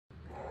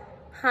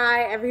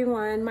Hi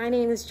everyone, my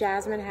name is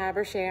Jasmine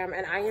Habersham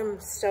and I am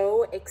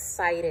so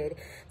excited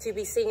to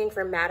be singing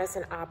for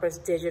Madison Opera's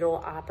Digital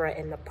Opera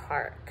in the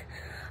Park.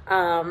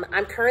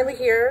 I'm currently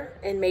here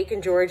in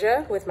Macon,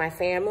 Georgia with my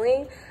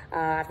family.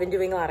 I've been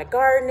doing a lot of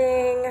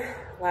gardening,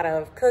 a lot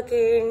of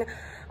cooking.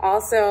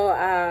 Also,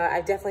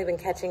 I've definitely been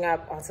catching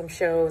up on some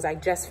shows. I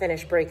just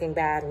finished Breaking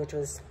Bad, which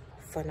was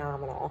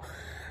phenomenal.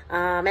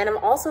 And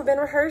I've also been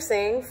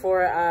rehearsing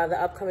for the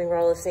upcoming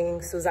role of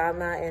singing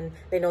Susanna in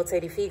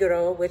Marriage of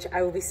Figaro, which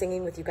I will be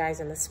singing with you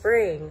guys in the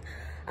spring.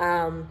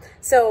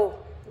 So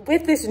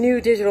with this new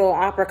digital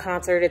opera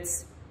concert,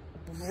 it's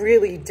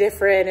really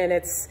different and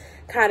it's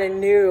kind of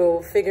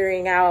new,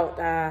 figuring out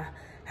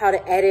how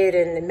to edit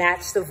and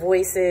match the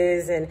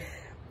voices and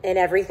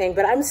everything.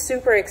 But I'm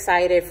super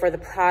excited for the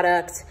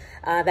product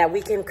that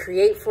we can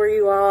create for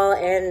you all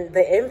and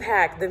the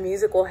impact the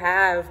music will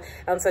have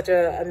on such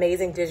an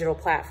amazing digital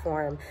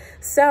platform.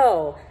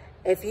 So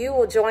if you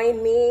will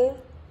join me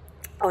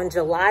on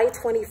July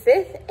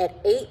 25th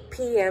at 8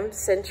 p.m.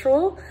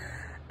 Central,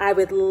 I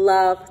would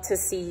love to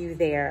see you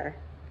there.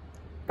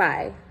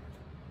 Bye.